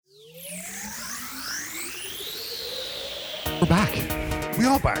We're back. We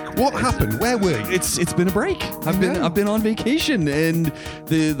are back. What happened? Where were you? It's been a break. I've been on vacation, and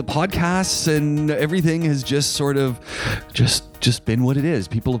the podcasts and everything has just sort of just been what it is.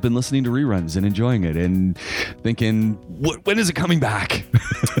 People have been listening to reruns and enjoying it and thinking, when is it coming back?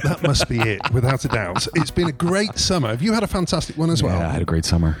 That must be it, without a doubt. It's been a great summer. Have you had a fantastic one as well? Yeah, I had a great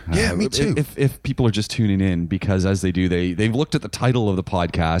summer. Yeah, me too. If people are just tuning in, because as they do, they've looked at the title of the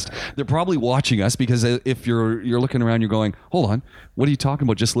podcast. They're probably watching us, because if you're looking around, you're going, hold on, what are you talking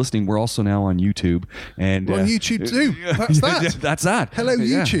about? Just listening. We're also now on YouTube. And we're on YouTube too. That's that. That's that. Hello,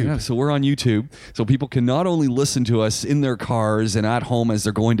 YouTube. Yeah. So we're on YouTube. So people can not only listen to us in their cars and at home as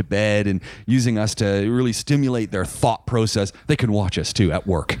they're going to bed and using us to really stimulate their thought process, they can watch us too at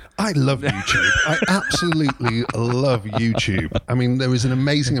work. I love YouTube. I absolutely love YouTube. I mean, there is an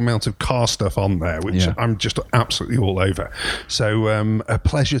amazing amount of car stuff on there, which I'm just absolutely all over. So a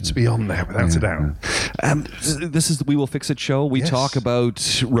pleasure to be on there, without a doubt. This is the We Will Fix It show. We talk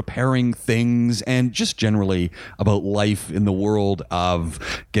about repairing things and just generally about life in the world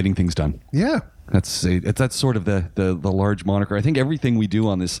of getting things done. Yeah. That's sort of the large moniker. I think everything we do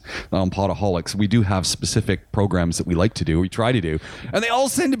on this Podaholics, we do have specific programs that we like to do, we try to do, and they all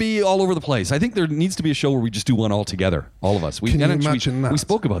tend to be all over the place. I think there needs to be a show where we just do one all together, all of us. Can you imagine that? We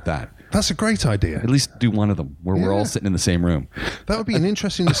spoke about that. That's a great idea. At least do one of them where we're all sitting in the same room. That would be an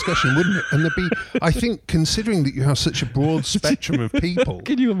interesting discussion, wouldn't it? And there'd be, I think, considering that you have such a broad spectrum of people,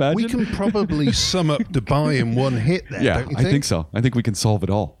 can you imagine? We can probably sum up Dubai in one hit there, don't you think? I think so. I think we can solve it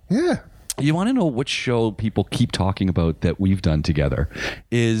all. Yeah. You want to know which show people keep talking about that we've done together?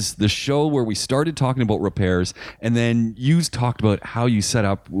 Is the show where we started talking about repairs, and then you talked about how you set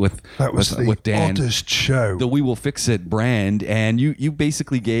up with Dan, oddest show, the We Will Fix It brand, and you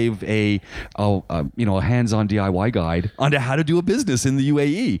basically gave a hands-on DIY guide on how to do a business in the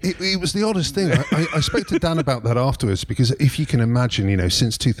UAE. It was the oddest thing. I spoke to Dan about that afterwards, because if you can imagine,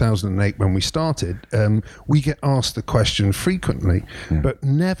 since 2008 when we started, we get asked the question frequently, but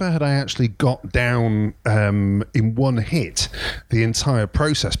never had I actually got down in one hit the entire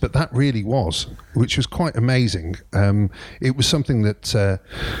process, but that really was, which was quite amazing. It was something that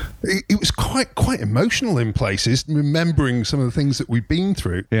it was quite emotional in places, remembering some of the things that we've been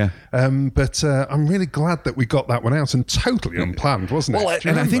through. Yeah. But I'm really glad that we got that one out, and totally unplanned, wasn't it? Well,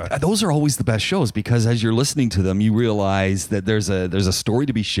 and I think those are always the best shows, because as you're listening to them, you realize that there's a story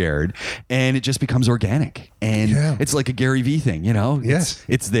to be shared, and it just becomes organic, and it's like a Gary Vee thing, Yes,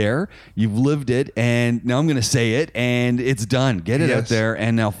 it's there. You've lived it, and now I'm going to say it, and it's done. Get it out there,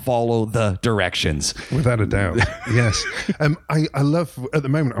 and now follow the directions. Without a doubt, yes. I love, at the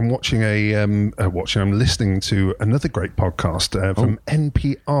moment, I'm listening to another great podcast from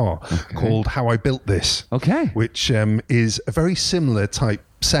NPR called How I Built This. Okay. Which is a very similar type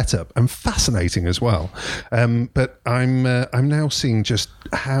setup and fascinating as well. But I'm now seeing just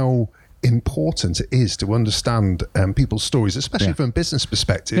how important it is to understand people's stories, especially from a business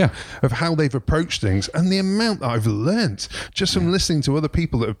perspective, of how they've approached things, and the amount that I've learnt just from listening to other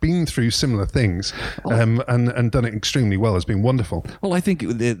people that have been through similar things and done it extremely well has been wonderful. Well, I think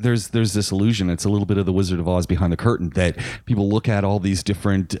there's this illusion, it's a little bit of the Wizard of Oz behind the curtain, that people look at all these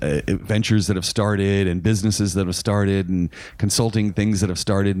different ventures that have started and businesses that have started and consulting things that have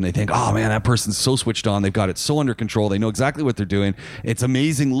started, and they think, oh man, that person's so switched on, they've got it so under control, they know exactly what they're doing, it's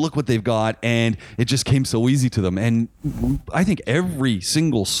amazing, look what they've got, and it just came so easy to them. And I think every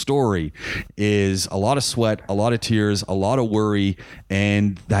single story is a lot of sweat, a lot of tears, a lot of worry,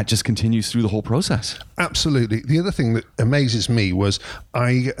 and that just continues through the whole process. Absolutely. The other thing that amazes me was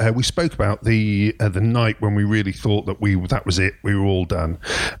we spoke about the night when we really thought that was it, we were all done,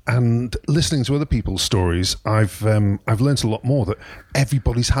 and listening to other people's stories, I've learned a lot more, that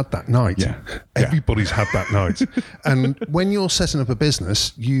everybody's had that night. Everybody's had that night. And when you're setting up a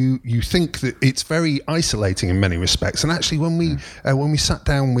business, you think that it's very isolating in many respects. And actually, when we sat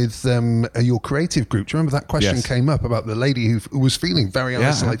down with your creative group, do you remember that question came up about the lady who was feeling very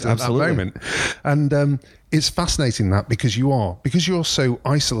isolated at that moment? And it's fascinating that, because you're so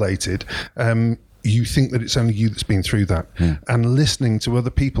isolated, you think that it's only you that's been through that. And listening to other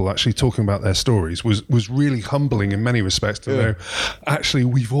people actually talking about their stories was really humbling in many respects to know, actually,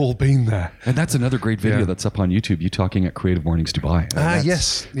 we've all been there. And that's another great video that's up on YouTube, you talking at Creative Mornings Dubai.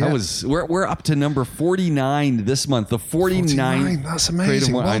 Yes. That was, we're up to number 49 this month, the 49. That's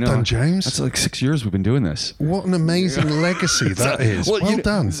amazing. Well done, James. That's like 6 years we've been doing this. What an amazing legacy that is. Well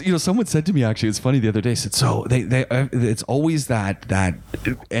done. Someone said to me, actually, it's funny the other day, said, so it's always that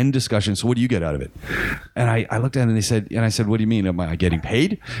end discussion, so what do you get out of it? And I looked at it and I said, what do you mean? Am I getting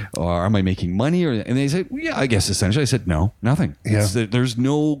paid or am I making money? And they said, well, yeah, I guess essentially. I said, no, nothing. Yeah. There's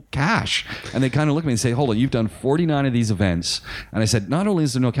no cash. And they kind of look at me and say, hold on, you've done 49 of these events. And I said, not only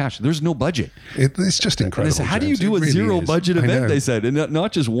is there no cash, there's no budget. It's just incredible. And they said, how do you James. do It a really zero is. budget I event? know. They said, and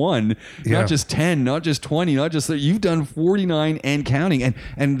not just one, Yeah. not just 10, not just 20, not just 30. You've done 49 and counting.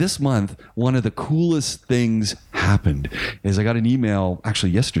 And this month, one of the coolest things happened is I got an email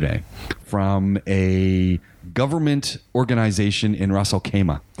actually yesterday from a government organization in Ras Al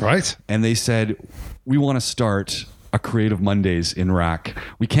Khaimah. Right. And they said, we want to start a Creative Mondays in RAC.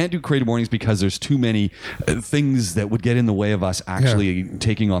 We can't do Creative Mornings because there's too many things that would get in the way of us actually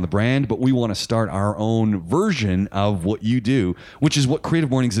taking on the brand, but we want to start our own version of what you do, which is what Creative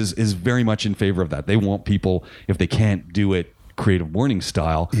Mornings is very much in favor of that. They want people, if they can't do it Creative Morning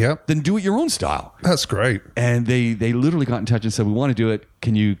style, then do it your own style. That's great. And they literally got in touch and said, we want to do it.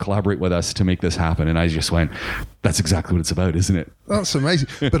 Can you collaborate with us to make this happen? And I just went, that's exactly what it's about, isn't it? That's amazing.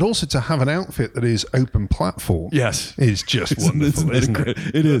 But also to have an outfit that is open platform, Yes, is just wonderful, isn't it?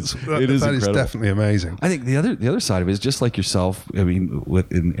 It is. That It is is incredible. definitely amazing. I think the other side of it is just like yourself. I mean,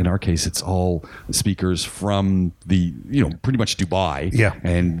 in our case, it's all speakers from the pretty much Dubai,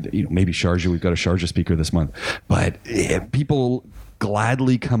 and maybe Sharjah. We've got a Sharjah speaker this month, but people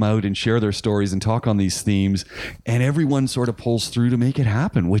gladly come out and share their stories and talk on these themes, and everyone sort of pulls through to make it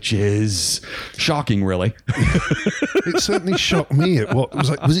happen, which is shocking, really. It certainly shocked me at what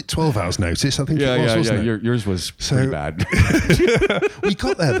was it 12 hours notice? I think it was, wasn't it? Yours was pretty bad. We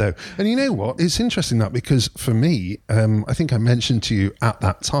got there though, and you know what? It's interesting that because for me, I think I mentioned to you at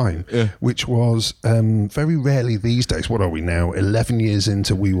that time, which was very rarely these days. What are we now? 11 years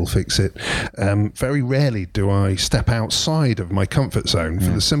into We Will Fix It. Very rarely do I step outside of my comfort zone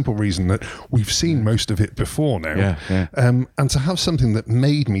for the simple reason that we've seen most of it before now. And to have something that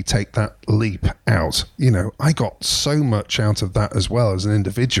made me take that leap out, I got so much out of that as well as an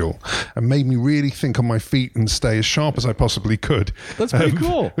individual, and made me really think on my feet and stay as sharp as I possibly could. That's pretty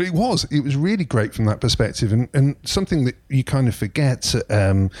cool. It was really great from that perspective, and something that you kind of forget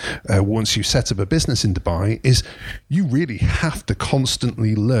once you set up a business in Dubai is you really have to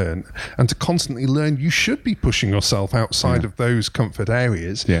constantly learn, and to constantly learn you should be pushing yourself outside of those comfort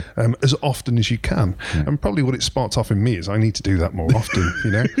areas as often as you can. And probably what it sparked off in me is I need to do that more often.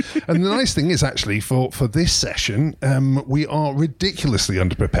 And the nice thing is actually for this session, we are ridiculously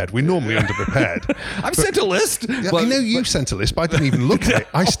underprepared. We're normally underprepared. I've sent a list. I know you've sent a list, but I didn't even look at it.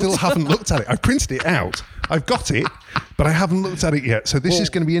 I still haven't looked at it. I printed it out. I've got it, but I haven't looked at it yet. So this is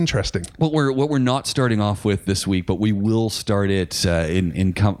going to be interesting. What we're not starting off with this week, but we will start it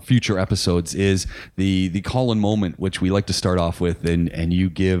in future episodes, is the call-in moment, which we like to start off with, and you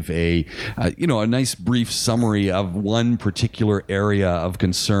give a nice brief summary of one particular area of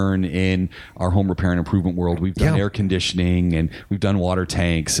concern in our home repair and improvement world. We've done air conditioning and we've done water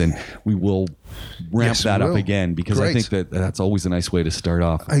tanks, and we will ramp that up again, because I think that's always a nice way to start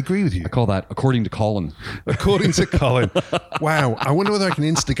off. I agree with you. I call that according to Colin. According to Colin. Wow. I wonder whether I can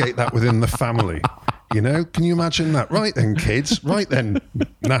instigate that within the family. Can you imagine that? Right then, kids. Right then,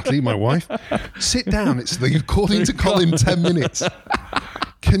 Natalie, my wife. Sit down. It's the according to Colin 10 minutes.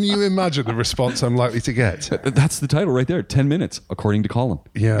 Can you imagine the response I'm likely to get? That's the title right there. 10 minutes, according to Colin.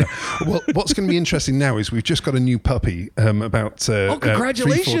 Yeah. Well, what's going to be interesting now is we've just got a new puppy about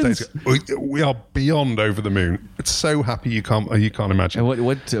congratulations. 3-4 days ago. We are beyond over the moon. It's so happy you can't imagine. And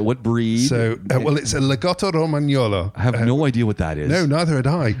what breed? So, it's a Lagotto Romagnolo. I have no idea what that is. No, neither had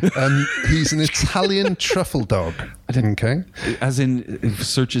I. He's an Italian truffle dog. Okay. As in,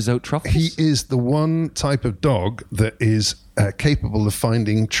 searches out truffles? He is the one type of dog that is capable of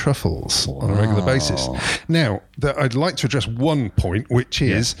finding truffles on a regular basis. Now, I'd like to address one point, which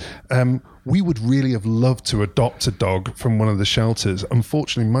is we would really have loved to adopt a dog from one of the shelters.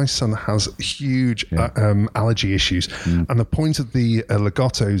 Unfortunately, my son has huge allergy issues. And the point of the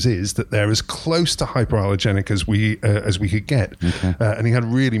Lagottos is that they're as close to hyperallergenic as we could get. And he had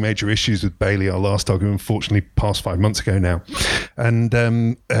really major issues with Bailey, our last dog, who unfortunately passed 5 months ago now. And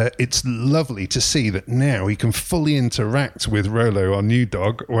it's lovely to see that now he can fully interact with Rolo, our new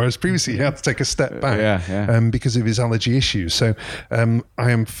dog, whereas previously he had to take a step back because of his allergy issues. So I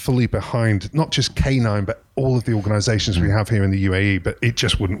am fully behind not just Canine, but all of the organizations we have here in the UAE, but it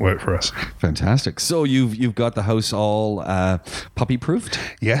just wouldn't work for us. Fantastic. So you've got the house all puppy proofed?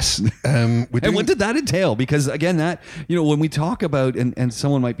 Yes. And what did that entail? Because again, that, when we talk about, and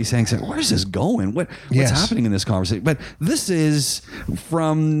someone might be saying, where's this going? What's happening in this conversation? But this is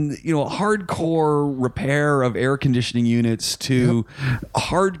from, hardcore repair of air conditioning units to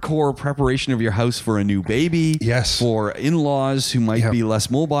hardcore preparation of your house for a new baby. Yes. For in-laws who might be less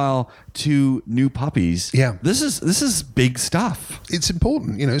mobile, to new puppies. Yeah. This is big stuff. It's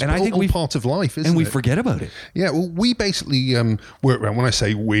important, you know. It's And I think all part of life, isn't it? And we forget about it. Yeah, well, we basically work around. When I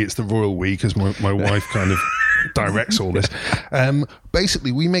say we, it's the royal we, because my wife kind of directs all this.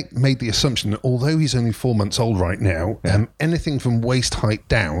 Basically, we made the assumption that although he's only 4 months old right now, anything from waist height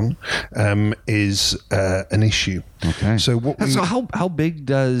down is an issue. Okay. So how big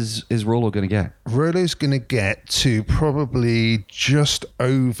is Rolo going to get? Rolo's going to get to probably just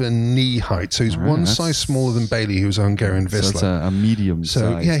over knee height. So he's one size smaller than Bailey, who's a Hungarian Vizsla. So it's a medium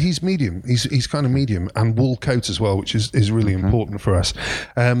size. Yeah, he's medium. He's kind of medium, and wool coat as well, which is really important for us.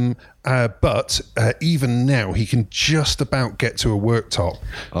 But even now, he can just about get to a worktop.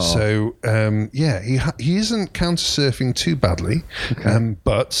 So he isn't counter surfing too badly,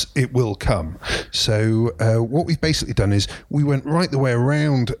 but it will come. So what we've basically done is we went right the way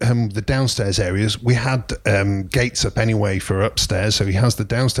around the downstairs areas. We had gates up anyway for upstairs, so he has the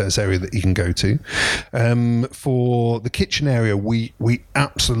downstairs area that he can go to. For the kitchen area, we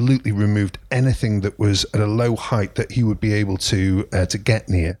absolutely removed anything that was at a low height that he would be able to get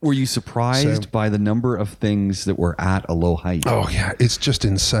near. Were you surprised by the number of things that were at a low height? Oh yeah, it's just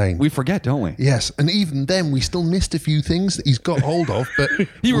insane. We forget, don't we? Yes, and even then we still missed a few things that he's got hold of. But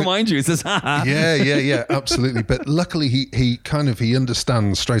he reminds you, he says, "Ha." Yeah, absolutely. But luckily he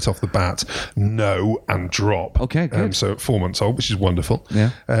understands straight off the bat, no and drop. Okay, good. So at 4 months old, which is wonderful.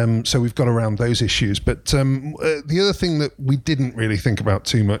 Yeah. So we've got around those issues. But the other thing that we didn't really think about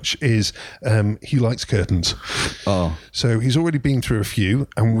too much is he likes curtains. Oh. So he's already been through a few,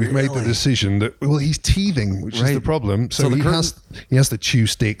 and we've made the decision that he's teething, which is the problem. So he has the chew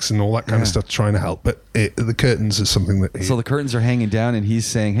sticks and all that kind of stuff trying to help, but the curtains is something that. So the curtains are hanging down, and he's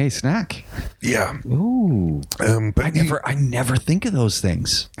saying, "Hey, snack." Yeah. Ooh. But I never think of those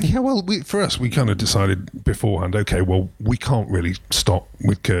things. Yeah. Well, for us, we kind of decided beforehand. Okay. Well, we can't really stop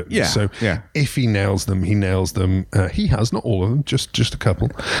with curtains. Yeah. So if he nails them, he nails them. He has not all of them, just a couple.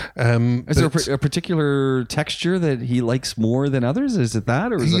 Is there a particular texture that he likes more than others? Is it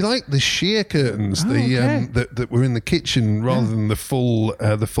that, or he liked the sheer curtains, that were in the kitchen rather than the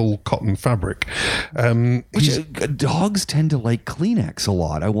full cotton fabric. Dogs tend to like Kleenex a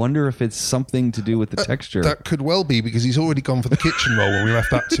lot. I wonder if it's something to do with the texture. That could well be, because he's already gone for the kitchen roll when we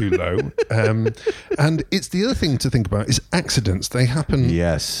left that too low. And it's the other thing to think about is accidents. They happen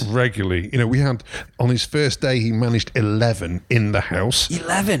regularly. You know, we had on his first day he managed 11 in the house.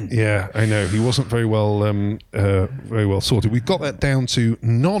 11. Yeah, I know. He wasn't very well sorted. We've got that down to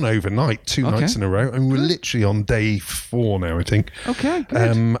non-overnight, 2 nights in a row, and we're literally on day 4 now, I think. Okay,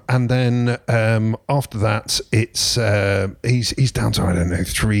 good. And then after that, it's he's down to, I don't know,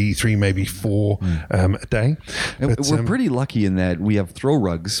 3 maybe 4 a day. But, we're pretty lucky in that we have throw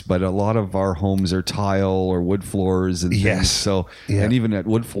rugs, but a lot of our homes are tile or wood floors and things. So and even at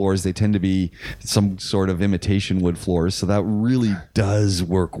wood floors, they tend to be some sort of imitation wood floors. So that really does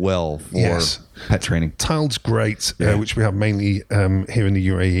work well for pet training. Tiled's great, which we have mainly here in the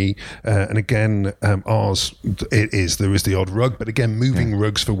UAE. And again, ours, there is the odd rug, but again, moving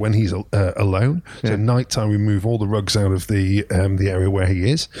rugs for when he's alone. So nighttime, we move all the rugs out of the area where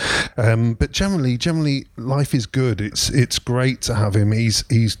he is. But generally, life is good. It's great to have him.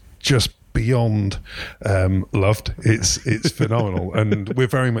 He's just beyond loved. It's phenomenal, and we're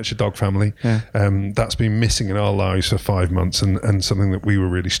very much a dog family. That's been missing in our lives for 5 months, and something that we were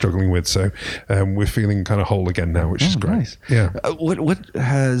really struggling with. So we're feeling kind of whole again now, which is great. Nice. Yeah. What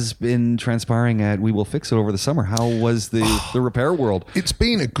has been transpiring at We Will Fix It over the summer? How was the repair world? It's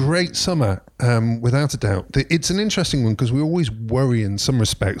been a great summer, without a doubt. It's an interesting one because we always worry in some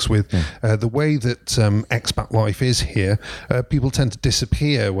respects with the way that expat life is here. People tend to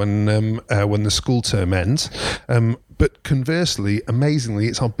disappear when the school term ends. But conversely, amazingly,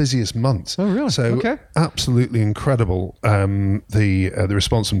 it's our busiest month. Oh, really? So absolutely incredible. The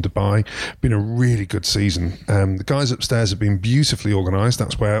response from Dubai, been a really good season. The guys upstairs have been beautifully organised.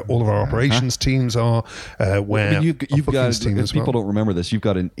 That's where all of our operations teams are. Where you've got, if people don't remember this, you've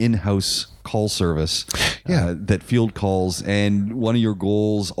got an in-house call service that field calls, and one of your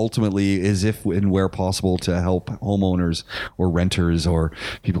goals ultimately is, if and where possible, to help homeowners or renters or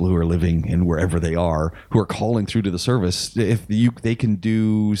people who are living in wherever they are who are calling through to the service. If they can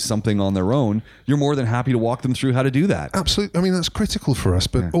do something on their own, you're more than happy to walk them through how to do that. Absolutely. I mean, that's critical for us,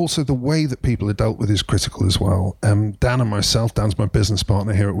 but also the way that people are dealt with is critical as well. Dan and myself, Dan's my business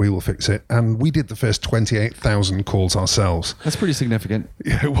partner here at We Will Fix It, and we did the first 28,000 calls ourselves. That's pretty significant.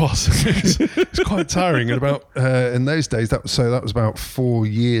 Yeah, it was. It's quite tiring. And about in those days, that was about 4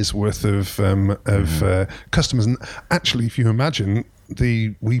 years worth of customers. And actually, if you imagine,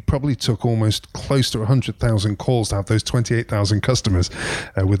 we probably took almost close to 100,000 calls to have those 28,000 customers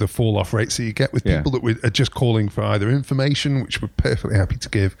with the fall off rates that you get with people that are just calling for either information, which we're perfectly happy to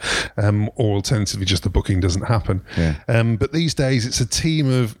give, or alternatively just the booking doesn't happen. But these days it's a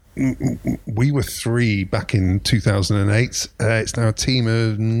team of, we were 3 back in 2008. It's now a team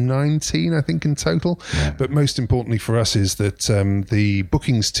of 19, I think, in total. But most importantly for us is that the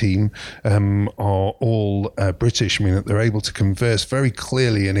bookings team are all British, meaning that they're able to converse very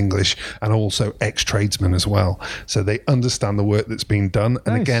clearly in English, and also ex-tradesmen as well. So they understand the work that's being done.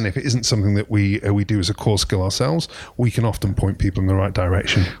 And again, if it isn't something that we do as a core skill ourselves, we can often point people in the right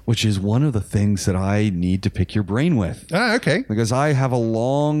direction. Which is one of the things that I need to pick your brain with. Okay. Because I have a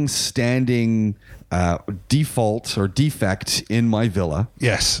long-standing default or defect in my villa.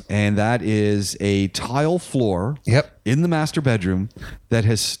 Yes. And that is a tile floor in the master bedroom that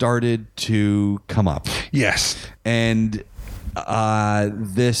has started to come up. Yes. And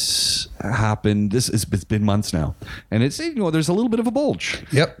this happened. It's been months now, and it's, there's a little bit of a bulge.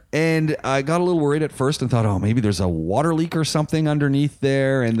 And I got a little worried at first and thought, oh, maybe there's a water leak or something underneath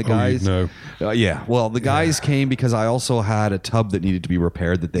there. And the guys, well, the guys came because I also had a tub that needed to be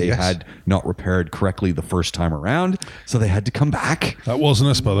repaired that they had not repaired correctly the first time around, so they had to come back. That wasn't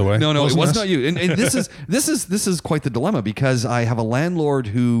us, by the way. No, it was not you. And this is quite the dilemma, because I have a landlord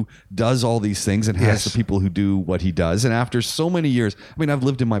who does all these things and has the people who do what he does, and after so many years, I mean, I've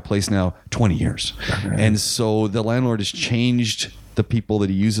lived in my place now 20 years. And so the landlord has changed the people that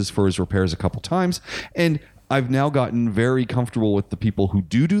he uses for his repairs a couple times. And I've now gotten very comfortable with the people who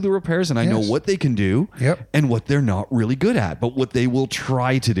do the repairs, and I know what they can do and what they're not really good at, but what they will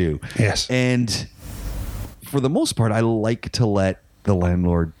try to do. And for the most part, I like to let the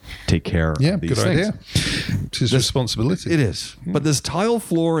landlord take care of these good things. Idea. It's his responsibility. It is. But this tile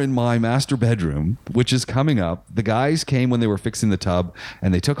floor in my master bedroom, which is coming up, the guys came when they were fixing the tub,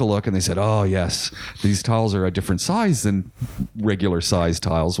 and they took a look and they said, oh, yes, these tiles are a different size than regular size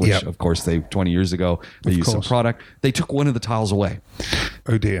tiles, which, of course, 20 years ago, they used some product. They took one of the tiles away.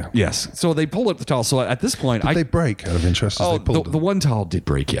 Oh, dear. Yes. So they pulled up the tile. So at this point... Did they break, out of interest? The one tile did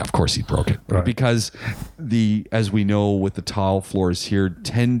break. Yeah, of course he broke it. Right. Because as we know with the tile floors here,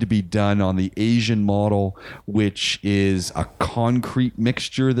 tend to be done on the Asian model, which is a concrete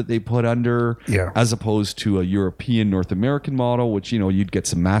mixture that they put under, as opposed to a European North American model, which, you'd get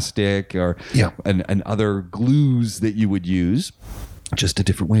some mastic or and other glues that you would use. Just a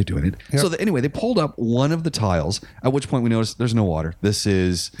different way of doing it. So anyway, they pulled up one of the tiles, at which point we noticed there's no water. This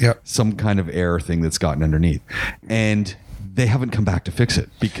is some kind of air thing that's gotten underneath. And they haven't come back to fix it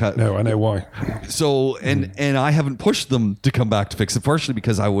because... No, I know why. So, and I haven't pushed them to come back to fix it, partially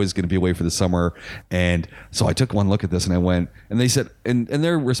because I was going to be away for the summer. And so I took one look at this and I went, and they said, and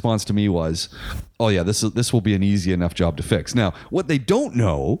their response to me was, oh yeah, this will be an easy enough job to fix. Now, what they don't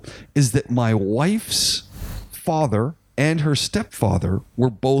know is that my wife's father and her stepfather were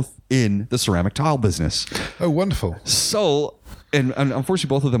both in the ceramic tile business. Oh, wonderful. So... And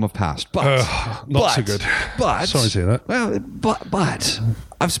unfortunately, both of them have passed. But so good. But sorry to hear that. Well, but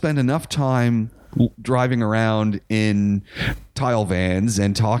I've spent enough time driving around in tile vans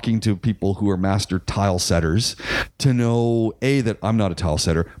and talking to people who are master tile setters to know A, that I'm not a tile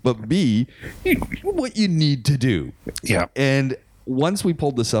setter, but B, what you need to do. And once we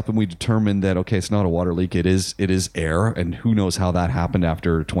pulled this up and we determined that, okay, it's not a water leak, it is air, and who knows how that happened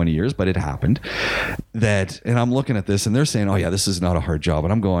after 20 years, but it happened. And I'm looking at this and they're saying, oh yeah, this is not a hard job.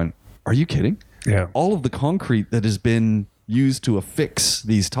 And I'm going, are you kidding? All of the concrete that has been used to affix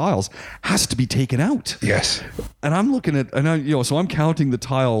these tiles has to be taken out. And I'm looking at, so I'm counting the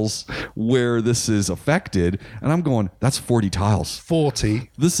tiles where this is affected, and I'm going, that's 40 tiles. 40.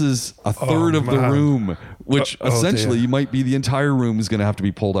 This is a third of the room, which essentially you might be the entire room is going to have to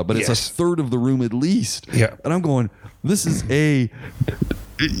be pulled up, but it's a third of the room at least. And I'm going, this is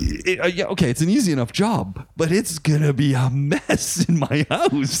okay, it's an easy enough job, but it's gonna be a mess in my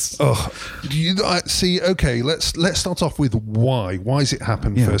house. See, okay, let's start off with why. Why has it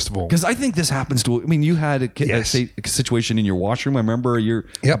happened, first of all? Because I think this happens to... I mean, you had a situation in your washroom, I remember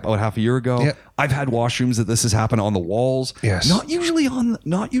about half a year ago. I've had washrooms that this has happened on the walls. Not usually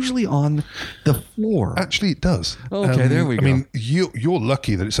on the floor. Actually, it does. Okay, there we go. I mean, you're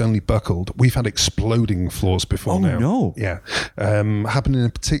lucky that it's only buckled. We've had exploding floors before now. No. Happened in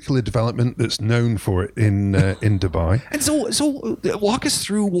a particular development that's known for it in Dubai. And so walk us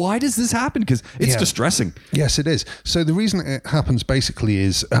through, why does this happen? Because it's distressing. Yes, it is. So the reason it happens basically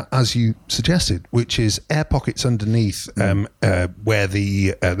is, as you suggested, which is air pockets underneath where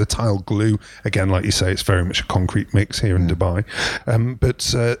the tile glue Again, like you say, it's very much a concrete mix here in Dubai.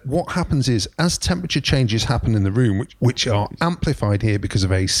 But what happens is, as temperature changes happen in the room, which are amplified here because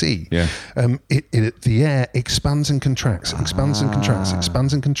of AC, the air expands and contracts, expands and contracts,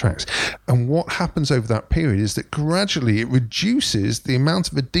 expands and contracts. And what happens over that period is that gradually it reduces the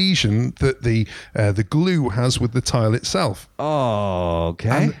amount of adhesion that the glue has with the tile itself. Oh, okay.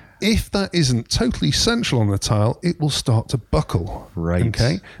 And if that isn't totally central on the tile, it will start to buckle. Right.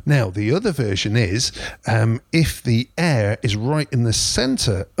 Okay. Now, the other version is if the air is right in the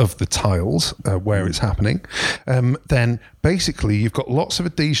center of the tiles where it's happening, then basically you've got lots of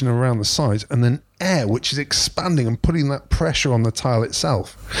adhesion around the sides and then air which is expanding and putting that pressure on the tile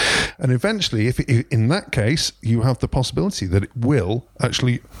itself. And eventually, if in that case, you have the possibility that it will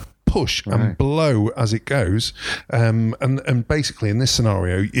actually push and blow as it goes, and basically in this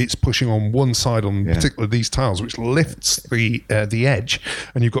scenario it's pushing on one side on particularly these tiles, which lifts the edge,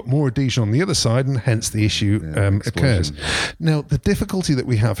 and you've got more adhesion on the other side, and hence the issue occurs. Now, the difficulty that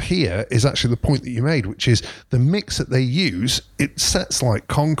we have here is actually the point that you made, which is the mix that they use, it sets like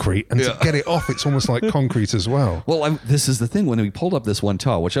concrete, and to get it off, it's almost like concrete as well. Well, this is the thing. When we pulled up this one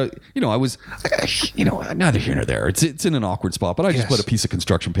tile, which I was neither here nor there. It's in an awkward spot, but I just put a piece of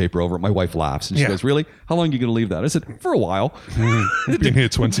construction paper over it. My wife laughs and she goes, "Really? How long are you going to leave that?" I said, "For a while." You've been here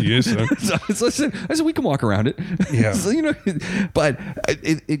 20 years, so. So I said, "We can walk around it." Yeah. So, but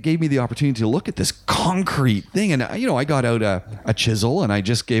it gave me the opportunity to look at this concrete thing, and I got out a chisel and I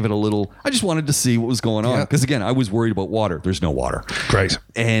just gave it a little. I just wanted to see what was going on because again, I was worried about water. There's no water. Great.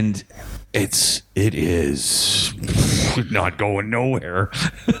 And it is not going nowhere.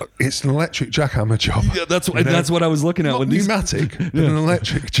 It's an electric jackhammer job. Yeah, that's what I was looking at. Not when pneumatic, but an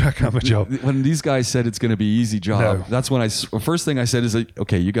electric jackhammer job. When these guys said it's going to be easy job, that's when first thing I said is,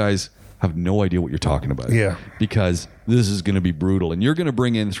 okay, you guys have no idea what you're talking about. Yeah. Because this is going to be brutal. And you're going to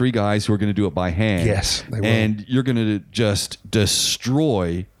bring in 3 guys who are going to do it by hand. Yes, they will. And you're going to just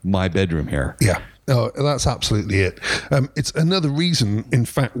destroy my bedroom here. Yeah. Oh, that's absolutely it. It's another reason, in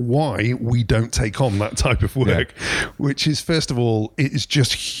fact, why we don't take on that type of work, which is, first of all, it is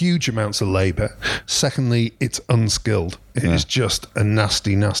just huge amounts of labour. Secondly, it's unskilled. It is just a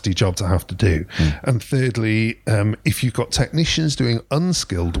nasty, nasty job to have to do. And thirdly, if you've got technicians doing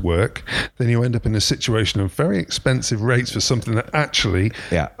unskilled work, then you end up in a situation of very expensive rates for something that actually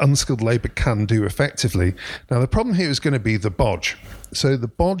unskilled labour can do effectively. Now, the problem here is going to be the bodge. So the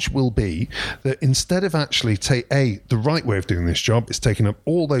bodge will be that instead of actually the right way of doing this job is taking up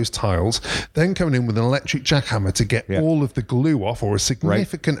all those tiles, then coming in with an electric jackhammer to get all of the glue off, or a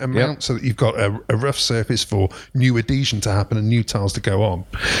significant amount, so that you've got a rough surface for new adhesion to happen and new tiles to go on.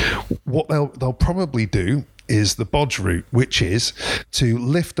 What they'll probably do is the bodge route, which is to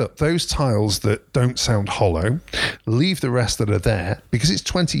lift up those tiles that don't sound hollow, leave the rest that are there. Because it's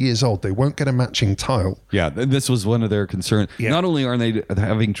 20 years old, they won't get a matching tile. Yeah, this was one of their concerns. Yeah. Not only are they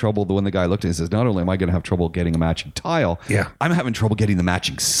having trouble, when the guy looked at it and says, not only am I going to have trouble getting a matching tile, I'm having trouble getting the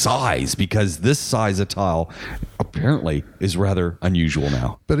matching size, because this size of tile apparently is rather unusual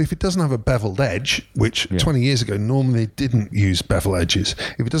now. But if it doesn't have a beveled edge, which 20 years ago normally they didn't use bevel edges,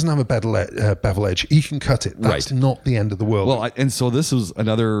 if it doesn't have a bevel edge, you can cut it. That's not the end of the world. Well, and so this was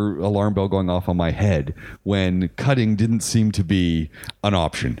another alarm bell going off on my head when cutting didn't seem to be an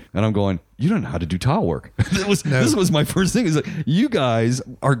option. And I'm going, you don't know how to do tile work. This was my first thing. Is like, you guys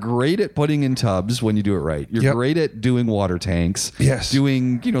are great at putting in tubs when you do it right. You're great at doing water tanks. Yes.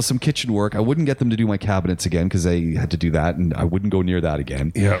 Doing, some kitchen work. I wouldn't get them to do my cabinets again because they had to do that, and I wouldn't go near that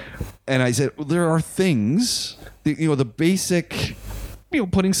again. Yeah. And I said, well, there are things, the basic,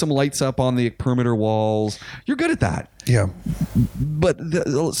 putting some lights up on the perimeter walls. You're good at that. Yeah. But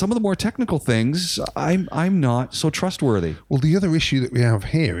some of the more technical things, I'm not so trustworthy. Well, the other issue that we have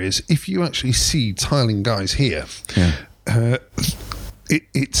here is if you actually see tiling guys here,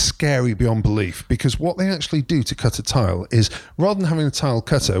 it's scary beyond belief, because what they actually do to cut a tile is, rather than having a tile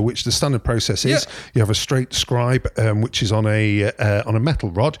cutter, which the standard process is, you have a straight scribe, which is on a metal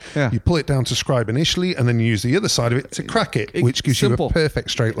rod. You pull it down to scribe initially, and then you use the other side of it to crack it, which gives you a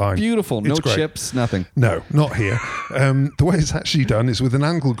perfect straight line. Beautiful. No chips, nothing. No, not here. The way it's actually done is with an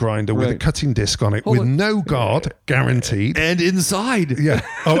angle grinder with a cutting disc on it, with no guard, guaranteed. And inside. Yeah.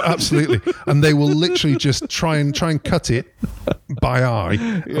 Oh, absolutely. And they will literally just try and cut it by eye.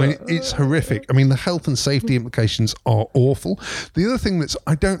 Dubai. I mean, it's horrific. I mean, the health and safety implications are awful. The other thing that's,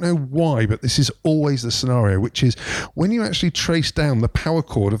 I don't know why, but this is always the scenario, which is when you actually trace down the power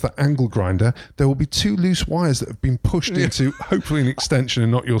cord of the angle grinder, there will be 2 loose wires that have been pushed into hopefully an extension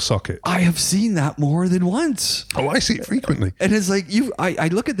and not your socket. I have seen that more than once. Oh, I see it frequently. And it's like I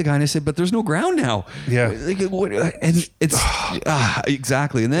look at the guy and I said, but there's no ground now. Yeah. Like, and it's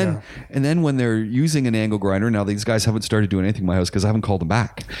exactly. And then when they're using an angle grinder, now these guys haven't started doing anything in my house because I haven't called them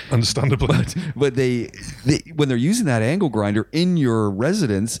back. Understandably. But they when they're using that angle grinder in your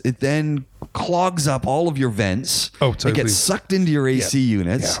residence, it then clogs up all of your vents. Oh, totally. It gets sucked into your AC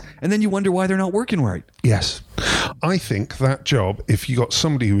units. Yeah. And then you wonder why they're not working right. Yes. I think that job, if you got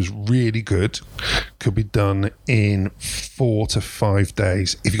somebody who's really good, could be done in 4 to 5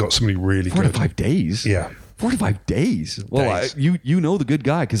 days. If you got somebody really 4 good. to 5 days? Yeah. 4 to 5 days. Well, Days. you know the good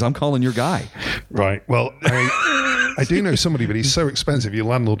guy because I'm calling your guy. Right. Well, I do know somebody, but he's so expensive, your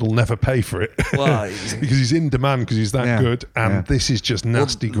landlord will never pay for it. Well, because he's in demand because he's that good. And this is just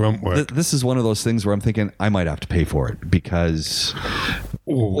nasty grunt work. This is one of those things where I'm thinking I might have to pay for it because,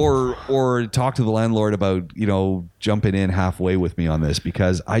 or talk to the landlord about, jumping in halfway with me on this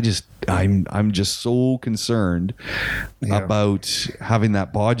because I'm just so concerned about having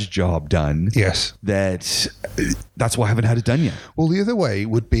that bodge job done. Yes. That's why I haven't had it done yet. Well, the other way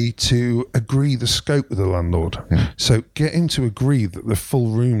would be to agree the scope with the landlord. Yeah. So get him to agree that the full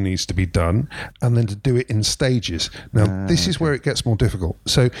room needs to be done and then to do it in stages. Now, this is where it gets more difficult.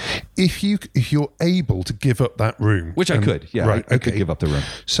 So if you're able to give up that room. Which I could, yeah. Right, I could give up the room.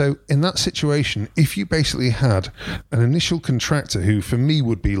 So in that situation, if you basically had an initial contractor who for me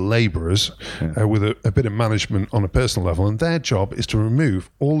would be labourers with a bit of management on a personal level, and their job is to remove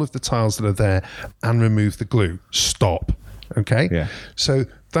all of the tiles that are there and remove the glue. Stop. Okay? Yeah. So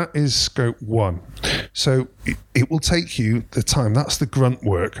that is scope 1. So it will take you the time. That's the grunt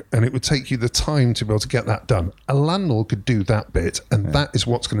work, and it would take you the time to be able to get that done. A landlord could do that bit, and that is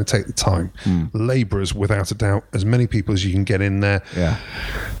what's going to take the time. Labourers, without a doubt, as many people as you can get in there. Yeah.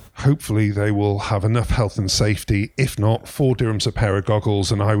 Hopefully they will have enough health and safety. If not, 4 dirhams a pair of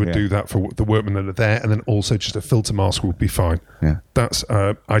goggles, and I would do that for the workmen that are there, and then also just a filter mask would be fine. Yeah. That's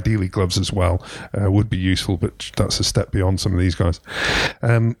ideally gloves as well would be useful, but that's a step beyond some of these guys.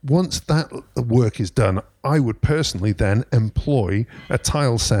 Once that work is done, I would personally then employ a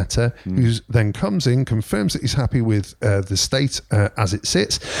tile setter who then comes in, confirms that he's happy with the state as it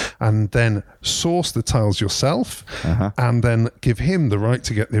sits, and then source the tiles yourself, and then give him the right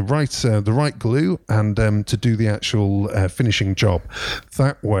to get the right glue and to do the actual finishing job.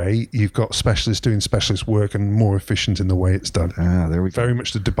 That way, you've got specialists doing specialist work and more efficient in the way it's done. There we go. Very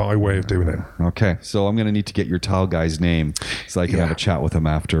much the Dubai way of doing it. Okay, so I'm going to need to get your tile guy's name so I can have a chat with him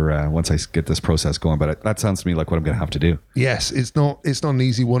after once I get this process going. But that sounds to me like what I'm going to have to do. Yes, it's not an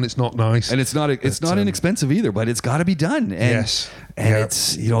easy one. It's not nice, and it's not inexpensive either. But it's got to be done. And, it's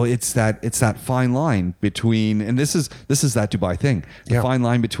it's that fine line between, and this is that Dubai thing. The fine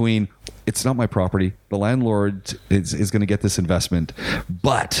line between, it's not my property. The landlord is going to get this investment,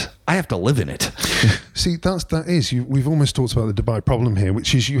 but I have to live in it. See, we've almost talked about the Dubai problem here,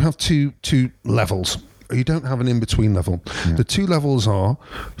 which is you have two levels. You don't have an in-between level. Yeah. The 2 levels are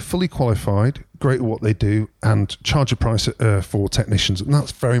fully qualified, great at what they do, and charge a price for technicians. And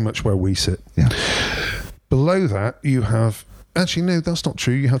that's very much where we sit. Yeah. Below that, you have... Actually, no, that's not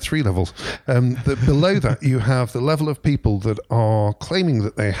true. You have 3 levels. Below that, you have the level of people that are claiming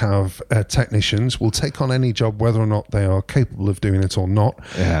that they have technicians, will take on any job whether or not they are capable of doing it or not,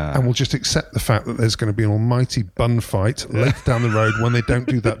 and will just accept the fact that there's going to be an almighty bun fight later down the road when they don't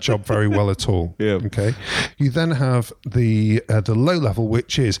do that job very well at all. Yeah. Okay. You then have the low level,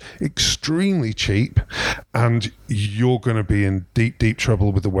 which is extremely cheap, and you're going to be in deep, deep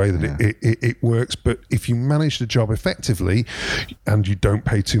trouble with the way that it works. But if you manage the job effectively, and you don't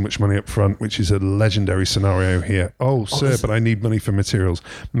pay too much money up front, which is a legendary scenario here. Sir, but I need money for materials.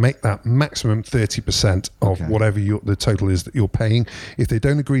 Make that maximum 30% of whatever the total is that you're paying. If they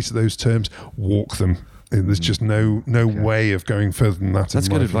don't agree to those terms, walk them. There's just no way of going further than that. That's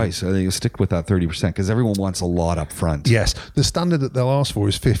good advice. I think you stick with that 30% because everyone wants a lot up front. Yes. The standard that they'll ask for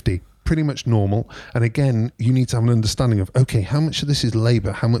is 50. Pretty much normal. And again, you need to have an understanding of, okay, how much of this is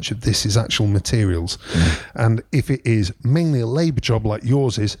labor? How much of this is actual materials? And if it is mainly a labor job like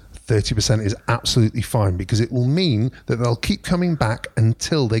yours is, 30% is absolutely fine because it will mean that they'll keep coming back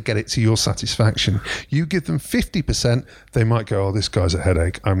until they get it to your satisfaction. You give them 50%, they might go, this guy's a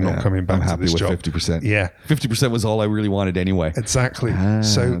headache. I'm not coming back to this job. I'm happy with 50%. Yeah. 50% was all I really wanted anyway. Exactly.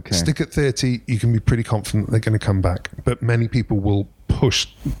 Stick at 30, you can be pretty confident they're going to come back. But many people will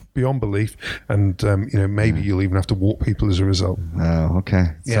pushed beyond belief, and maybe you'll even have to walk people as a result. Oh, okay.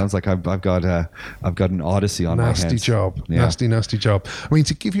 Sounds like I've got an odyssey on my hands. Nasty job. Yeah. Nasty job. I mean,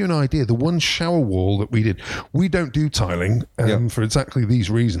 to give you an idea, the one shower wall that we did, we don't do tiling for exactly these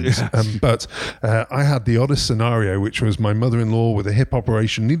reasons. But I had the oddest scenario, which was my mother-in-law with a hip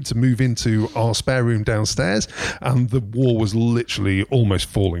operation needed to move into our spare room downstairs, and the wall was literally almost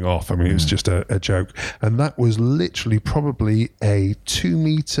falling off. I mean, it was just a joke. And that was literally probably a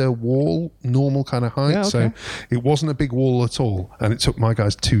 2-meter wall, normal kind of height. Yeah, okay. So it wasn't a big wall at all. And it took my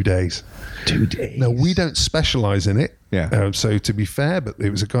guys 2 days. 2 days. Now, we don't specialize in it. Yeah. So to be fair, but it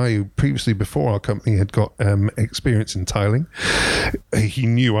was a guy who previously, before our company, had got experience in tiling. He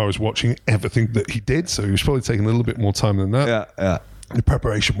knew I was watching everything that he did, so he was probably taking a little bit more time than that. Yeah. The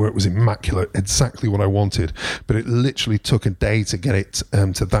preparation work was immaculate, exactly what I wanted, but it literally took a day to get it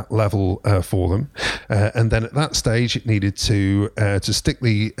to that level for them. And then at that stage, it needed to stick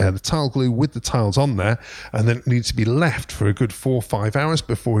the tile glue with the tiles on there, and then it needed to be left for a good 4 or 5 hours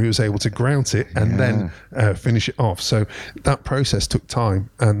before he was able to grout it and then finish it off. So that process took time,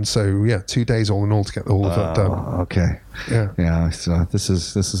 and so 2 days all in all to get all of that done. Okay. Yeah. So this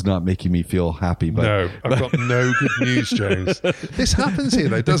is not making me feel happy, but no, I've got no good news, James. This happens here,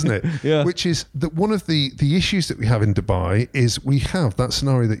 though, doesn't it? Yeah. Which is that one of the issues that we have in Dubai is we have that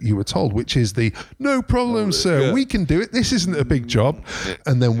scenario that you were told, which is the no problem, sir. We can do it. This isn't a big job.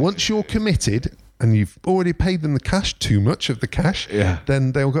 And then once you're committed, and you've already paid them the cash, too much of the cash,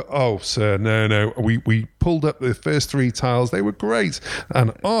 then they'll go, oh, sir, no. We pulled up the first 3 tiles. They were great.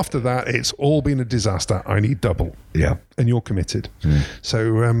 And after that, it's all been a disaster. I need double. Yeah. And you're committed.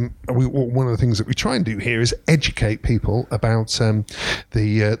 So one of the things that we try and do here is educate people about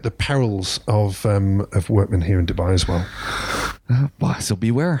the perils of workmen here in Dubai as well. So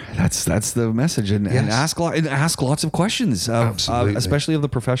beware. That's the message, and ask lots of questions. Absolutely. Especially of the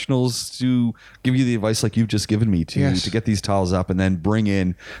professionals to give you the advice like you've just given me to get these tiles up, and then bring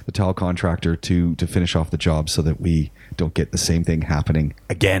in the tile contractor to finish off the job so that we don't get the same thing happening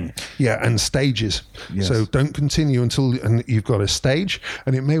again. Yeah, and stages. Yes. So don't continue until you've got a stage,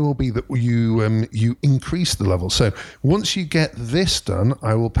 and it may well be that you increase the level. So once you get this done,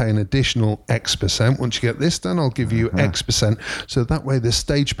 I will pay an additional X%. Once you get this done, I'll give you X%. So that way the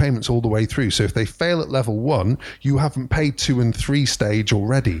stage payments all the way through. So if they fail at level 1, you haven't paid 2 and 3 stage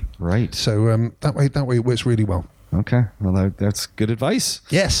already. Right. So that way it works really well. Okay, well, that's good advice.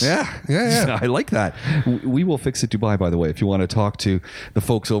 Yes. Yeah. I like that. We will fix it Dubai, by the way, if you want to talk to the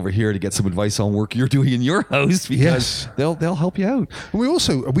folks over here to get some advice on work you're doing in your house, because they'll help you out.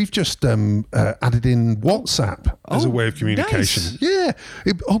 We've just added in WhatsApp as a way of communication. Nice.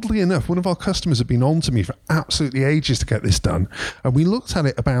 Yeah. Oddly enough, one of our customers had been on to me for absolutely ages to get this done, and we looked at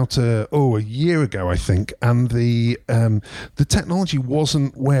it about a year ago, I think, and the technology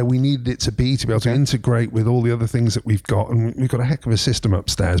wasn't where we needed it to be able to integrate with all the other things that we've got, and we've got a heck of a system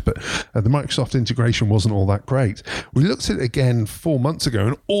upstairs, but the Microsoft integration wasn't all that great. We looked at it again 4 months ago,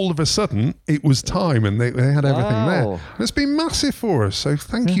 and all of a sudden it was time, and they had everything there. And it's been massive for us, so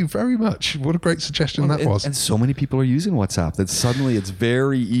thank you very much. What a great suggestion that was. And so many people are using WhatsApp that suddenly it's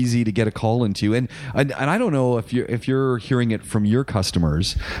very easy to get a call into, and I don't know if you're hearing it from your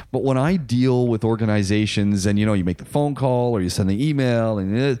customers, but when I deal with organizations, and you make the phone call or you send the email,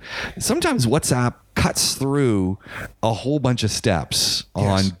 and sometimes WhatsApp cuts through a whole bunch of steps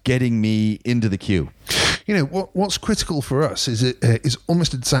on getting me into the queue. What's critical for us is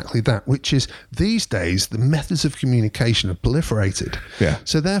almost exactly that, which is these days the methods of communication have proliferated. Yeah.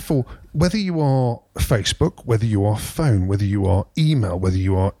 So therefore, whether you are Facebook, whether you are phone, whether you are email, whether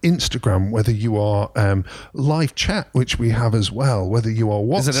you are Instagram, whether you are live chat, which we have as well, whether you are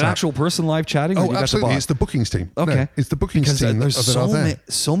WhatsApp. Is it an actual person live chatting? Oh, absolutely. It's the bookings team. Okay. No, it's the bookings team. There's that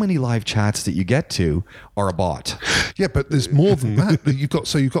so many live chats that you get to are a bot. Yeah, but there's more than that.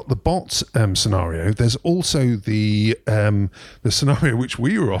 You've got the bots scenario. There's also the scenario which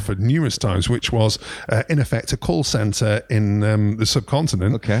we were offered numerous times, which was in effect a call center in the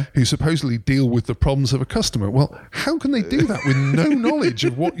subcontinent who supposedly deal with the problems of a customer. Well, how can they do that with no knowledge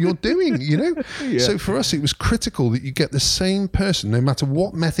of what you're doing? Yeah. So for us, it was critical that you get the same person, no matter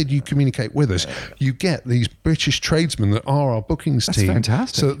what method you communicate with us. You get these British tradesmen that are our bookings team. That's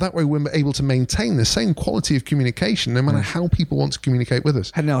fantastic. So that way we're able to maintain the same quality of communication, no matter how people want to communicate with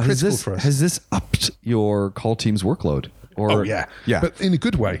us. And now, has for us. this upped your call team's workload? Or, yeah, but in a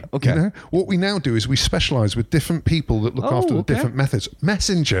good way. Okay. What we now do is we specialise with different people that look after the different methods.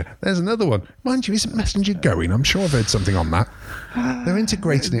 Messenger, there's another one. Mind you, isn't Messenger going? I'm sure I've heard something on that. They're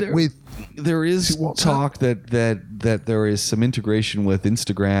integrating it with There is WhatsApp? talk that there is some integration with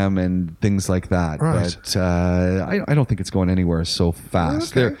Instagram and things like that, Right. but I don't think it's going anywhere so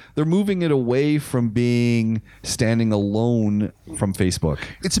fast. Okay. They're moving it away from being standing alone from Facebook.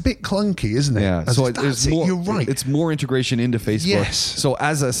 It's a bit clunky, isn't it? Yeah, As so if there's that's it, more. You're right. It's more integration into Facebook. Yes. So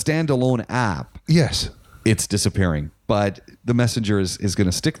as a standalone app, Yes. it's disappearing, but the Messenger is going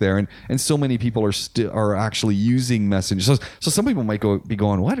to stick there, and so many people are actually using Messenger. So some people might be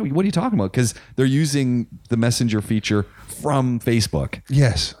going, what are you talking about? Because they're using the Messenger feature from Facebook.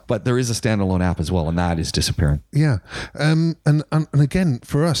 Yes. But there is a standalone app as well, and that is disappearing. Yeah. And again,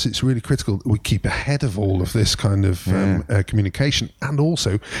 for us, it's really critical that we keep ahead of all of this kind of communication, and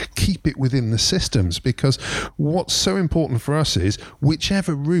also keep it within the systems, because what's so important for us is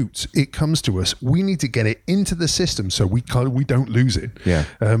whichever route it comes to us, we need to get it into the system so we don't lose it. Yeah.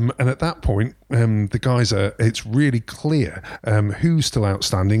 And at that point, the guys it's really clear who's still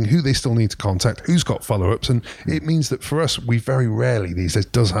outstanding, who they still need to contact, who's got follow-ups, and it means that for us, we very rarely, these days,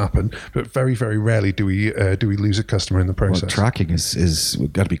 does happen, but very, very rarely do we lose a customer in the process. Well, tracking is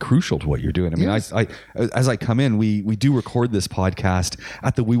got to be crucial to what you're doing. I mean, I as I come in, we do record this podcast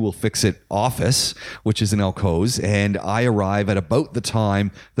at the We Will Fix It office, which is in Elco's, and I arrive at about the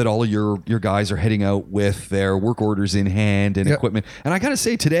time that all of your guys are heading out with their work orders in hand and equipment. And I got to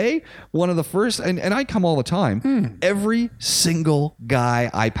say, today, one of the first, and I come all the time, every single guy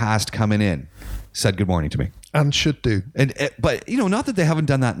I passed coming in said good morning to me. And should do. But not that they haven't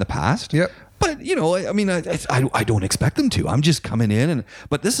done that in the past. Yep. But I mean, I don't expect them to. I'm just coming in,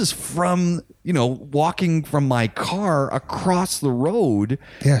 but this is from walking from my car across the road,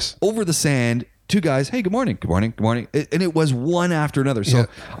 Yes. over the sand. Two guys, hey, good morning, good morning, good morning, and it was one after another. So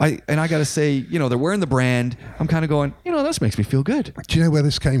I got to say, they're wearing the brand. I'm kind of going, this makes me feel good. Do you know where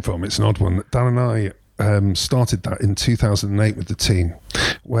this came from? It's an odd one. Dan and I started that in 2008 with the team,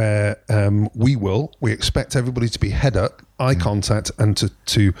 where we expect everybody to be head up, eye contact, and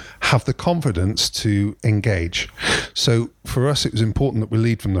to have the confidence to engage. So for us, it was important that we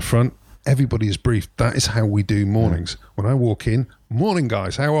lead from the front. Everybody is briefed. That is how we do mornings. When I walk in, morning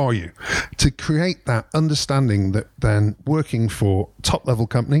guys, how are you? To create that understanding that then working for top level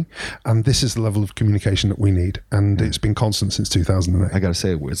company, and this is the level of communication that we need. And it's been constant since 2008. I got to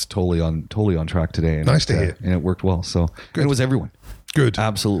say, it's totally on track today. And Nice to hear. And it worked well. So it was everyone. Good.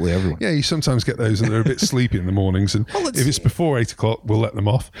 Absolutely everyone. Yeah, you sometimes get those and they're a bit sleepy in the mornings. And if it's before 8 o'clock, we'll let them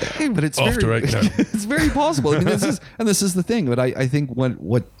off. Hey, but it's after 8, no. It's very possible. I mean, this is the thing. But I think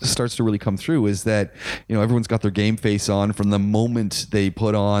what starts to really come through is that everyone's got their game face on from the moment they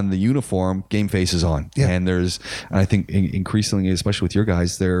put on the uniform. Game face is on, and I think increasingly, especially with your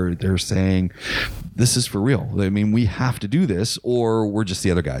guys, they're saying this is for real. I mean, we have to do this, or we're just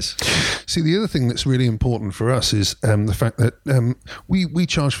the other guys. See, the other thing that's really important for us is the fact that we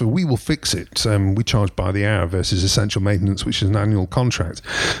charge for We Will Fix It. We charge by the hour versus essential maintenance, which is an annual contract.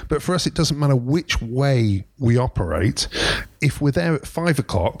 But for us, it doesn't matter which way we operate. If we're there at 5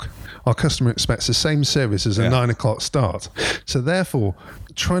 o'clock, our customer expects the same service as a 9 o'clock start. So therefore,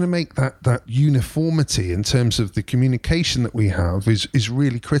 trying to make that uniformity in terms of the communication that we have is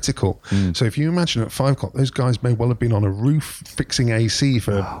really critical. So if you imagine at 5 o'clock, those guys may well have been on a roof fixing AC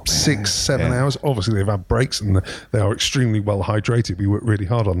for 6, 7 hours. Obviously, they've had breaks and they are extremely well hydrated. We work really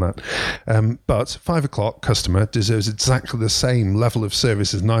hard on that. But 5 o'clock customer deserves exactly the same level of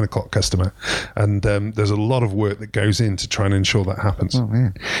service as 9 o'clock customer. And there's a lot of work that goes in to try and ensure that happens. Oh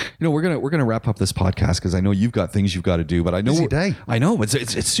man, we're gonna wrap up this podcast because I know you've got things you've got to do. But I know busy day. I know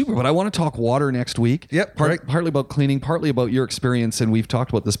it's super. But I want to talk water next week. Yep, partly about cleaning, partly about your experience, and we've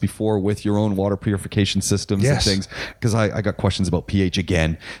talked about this before with your own water purification systems and things. Because I got questions about pH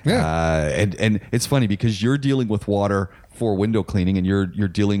again. Yeah. And it's funny because you're dealing with water for window cleaning, and you're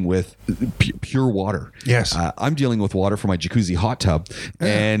dealing with pure water. Yes. I'm dealing with water for my jacuzzi hot tub,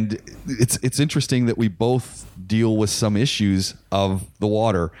 and it's interesting that we both deal with some issues of the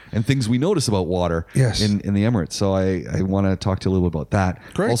water and things we notice about water in the Emirates. So I want to talk to you a little bit about that.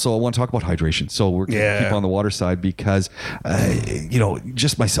 Great. Also, I want to talk about hydration. So we're going to keep on the water side because,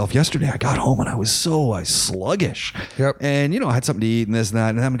 just myself yesterday, I got home and I was so sluggish. Yep. And, I had something to eat and this and that.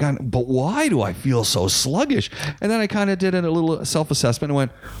 And I'm going, but why do I feel so sluggish? And then I kind of did a little self-assessment and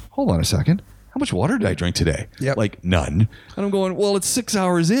went, hold on a second. How much water did I drink today? Yep. Like none. And I'm going, well, it's 6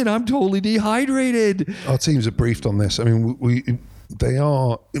 hours in. I'm totally dehydrated. Our teams are briefed on this. I mean, they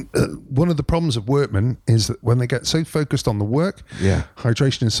are one of the problems of workmen is that when they get so focused on the work,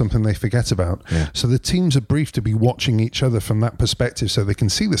 hydration is something they forget about. So the teams are briefed to be watching each other from that perspective, so they can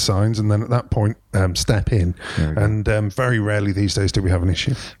see the signs and then at that point step in. And very rarely these days do we have an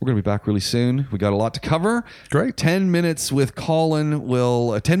issue. We're going to be back really soon. We got a lot to cover. Great. 10 minutes with Colin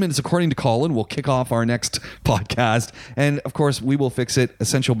will 10 minutes according to Colin will kick off our next podcast. And of course, We Will Fix It,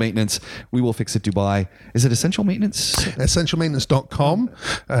 Essential Maintenance, We Will Fix It Dubai. Is it Essential Maintenance? Essentialmaintenance.com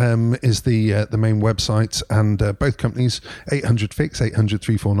is the main website, and both companies 800-FIX,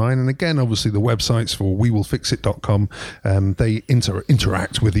 800-349. And again, obviously the websites for wewillfixit.com, they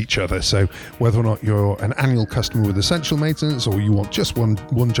interact with each other. So whether or not you're an annual customer with Essential Maintenance or you want just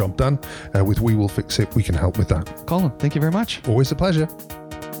one job done with We Will Fix It, we can help with that. Colin, thank you very much. Always a pleasure.